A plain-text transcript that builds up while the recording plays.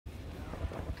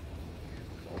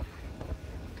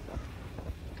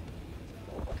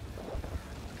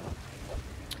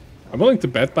I'm willing to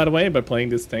bet, by the way, by playing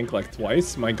this tank like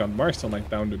twice, my gun marks on like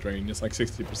down the drain is like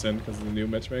 60% because of the new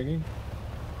matchmaking.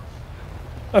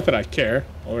 Not that I care.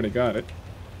 Already got it.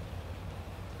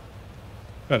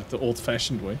 Got it the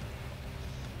old-fashioned way.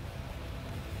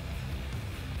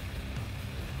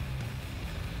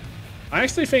 I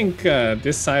actually think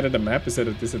this side of the map is at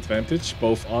a disadvantage,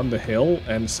 both on the hill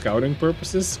and scouting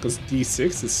purposes, because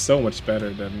D6 is so much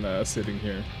better than sitting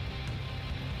here.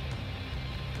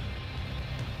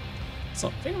 So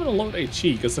I think I'm gonna load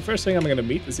HE, because the first thing I'm gonna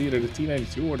meet is either the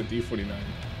T92 or the D49.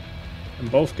 In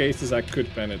both cases, I could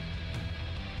pen it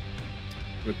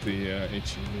with the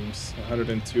HE beams.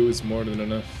 102 is more than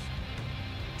enough.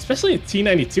 Especially at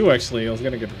T92, actually, I was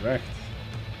gonna get wrecked.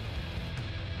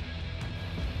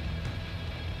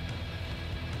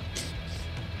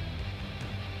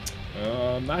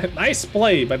 Nice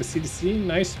play by the CDC.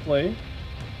 Nice play.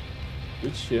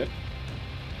 Good shit.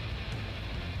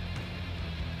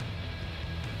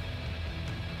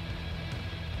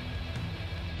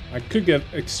 I could get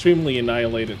extremely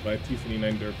annihilated by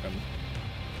T49 Durpen.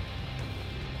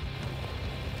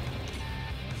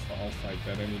 I'll fight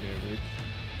that any day of the week.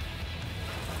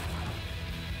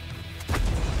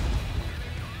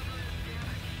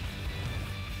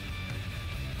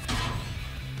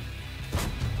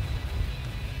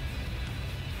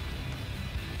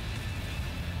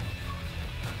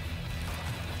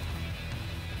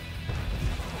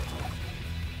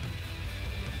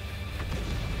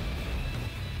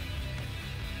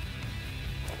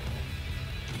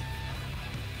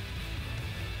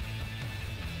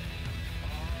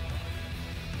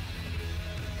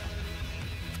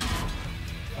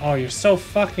 Oh, you're so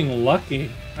fucking lucky.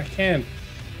 I can't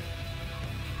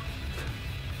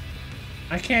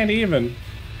even.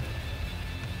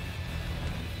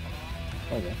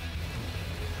 Oh well.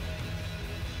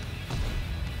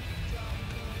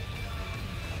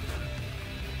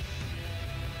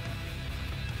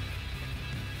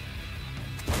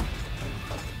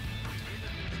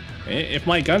 If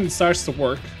my gun starts to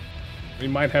work, we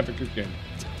might have a good game.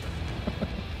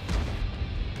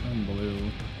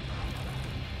 Unbelievable.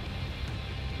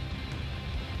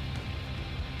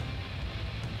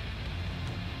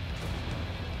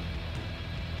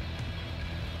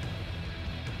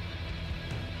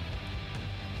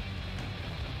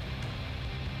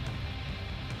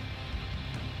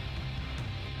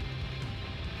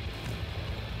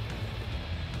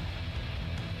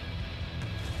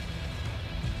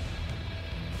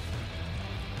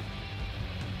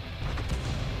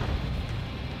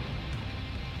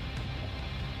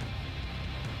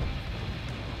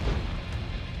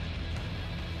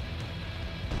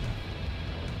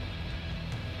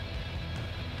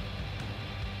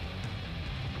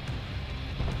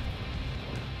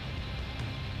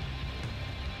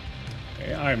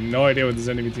 I have no idea what this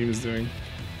enemy team is doing.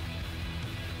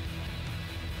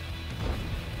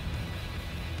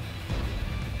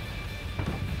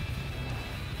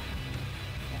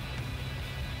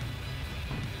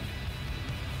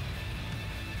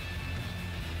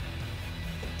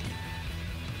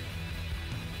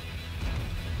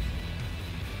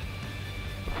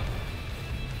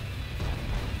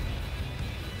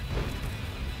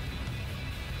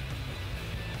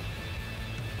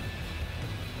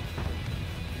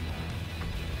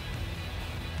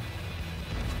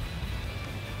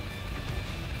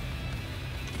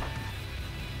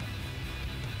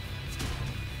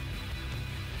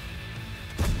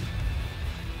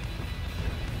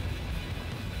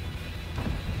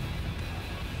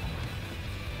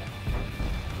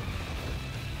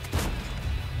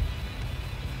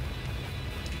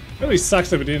 It really sucks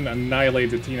that we didn't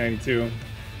annihilate the T92.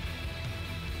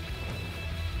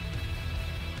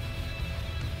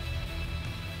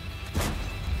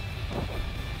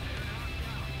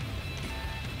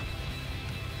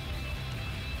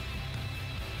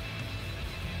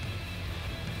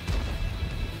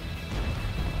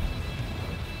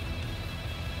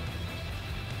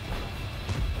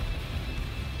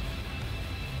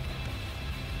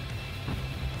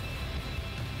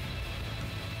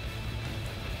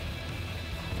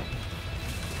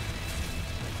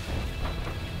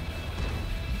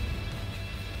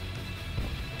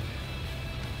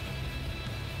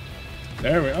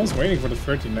 There we I was waiting for the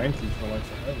 1390 for like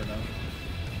forever now.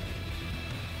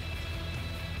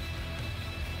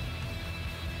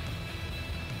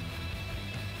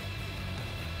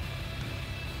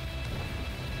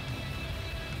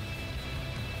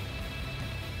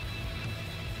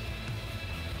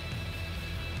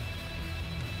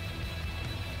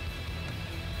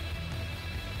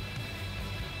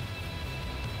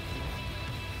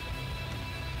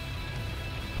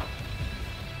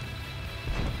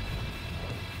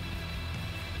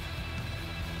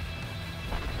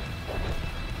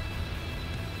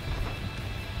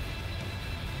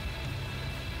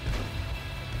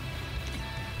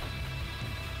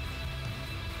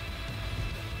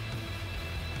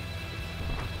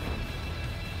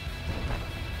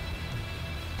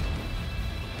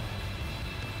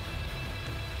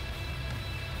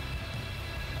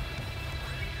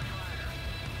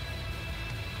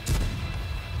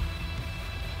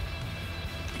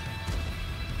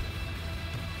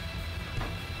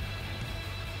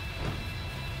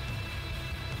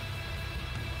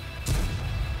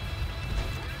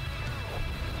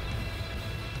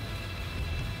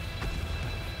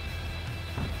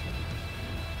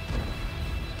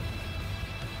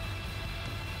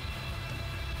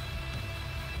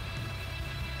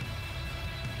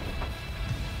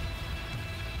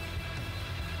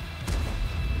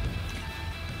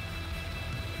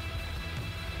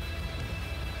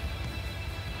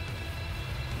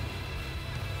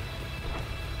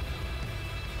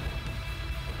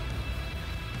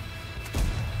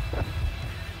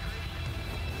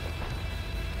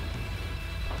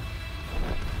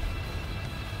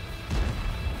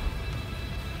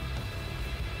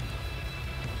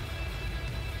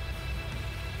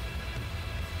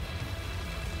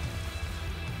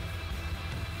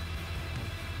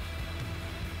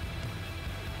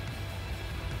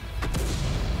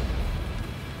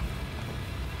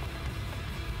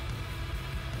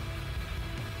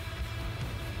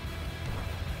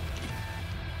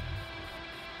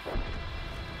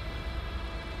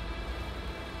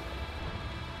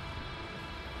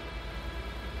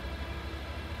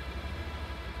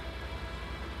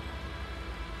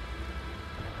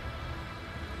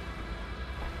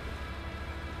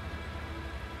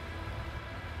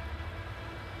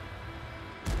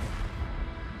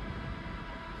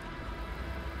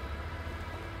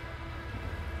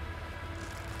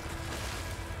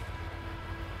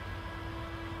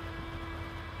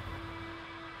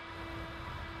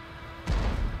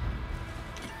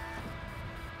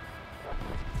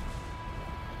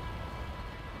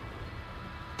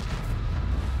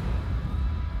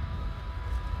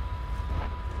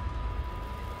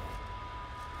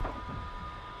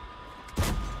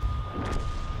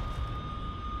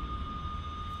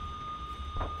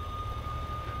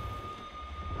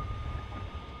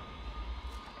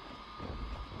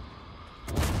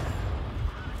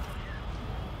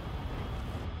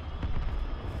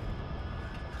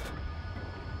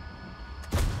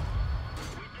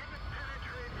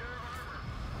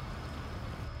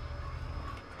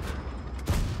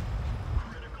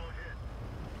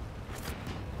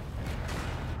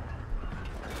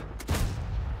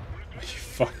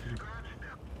 fuck.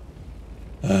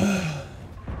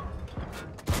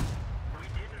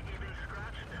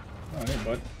 Alright,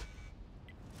 bud.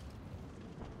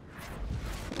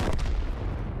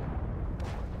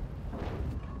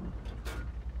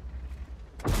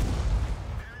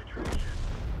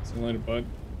 See you later, bud.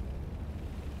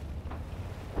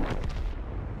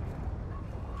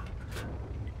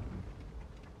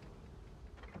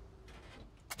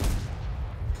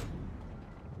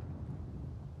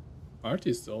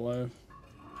 Artie's still alive.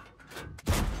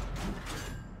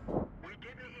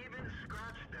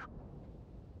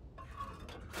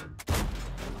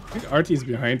 I think Artie's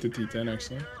behind the T10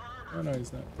 actually. Oh no,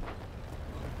 he's not.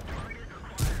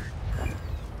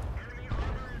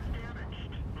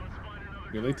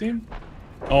 Really, team?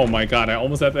 Oh my god, I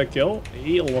almost had that kill.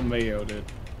 He LMAO'd it.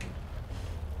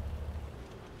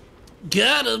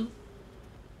 Got him!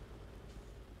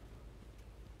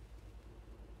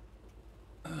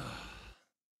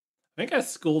 I think I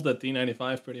schooled that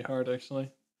D95 pretty hard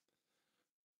actually.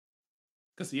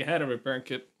 Because he had a repair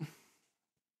kit.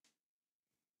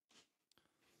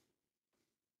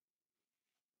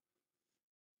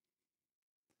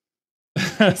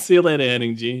 See you later,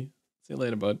 Henning G. See you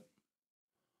later, bud.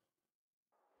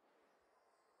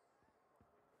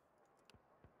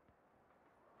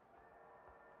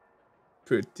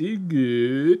 Pretty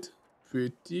good.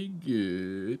 Pretty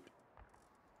good.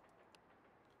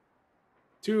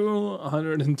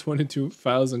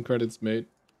 222,000 credits made.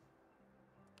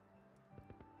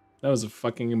 That was a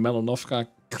fucking Melanovka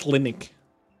clinic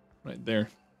right there.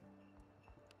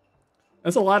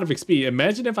 That's a lot of XP.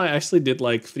 Imagine if I actually did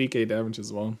like 3k damage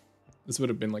as well. This would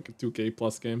have been like a 2k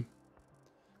plus game.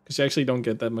 Because you actually don't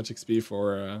get that much XP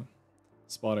for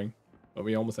spotting. But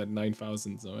we almost had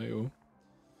 9,000, so ayo.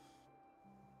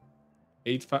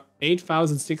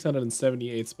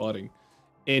 8,678 spotting.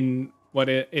 In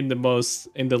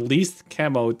the least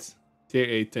camoed tier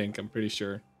 8 tank, I'm pretty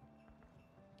sure.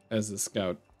 As a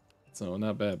scout. So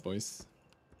not bad, boys.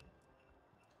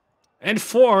 And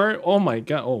 4, oh my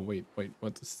god. Oh wait,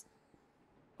 what is...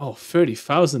 Oh,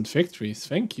 30,000 victories.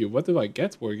 Thank you. What do I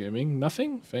get, Wargaming?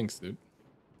 Nothing? Thanks, dude.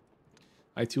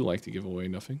 I too like to give away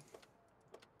nothing.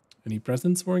 Any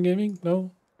presents, Wargaming?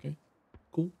 No? Okay.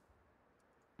 Cool.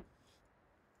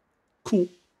 Cool.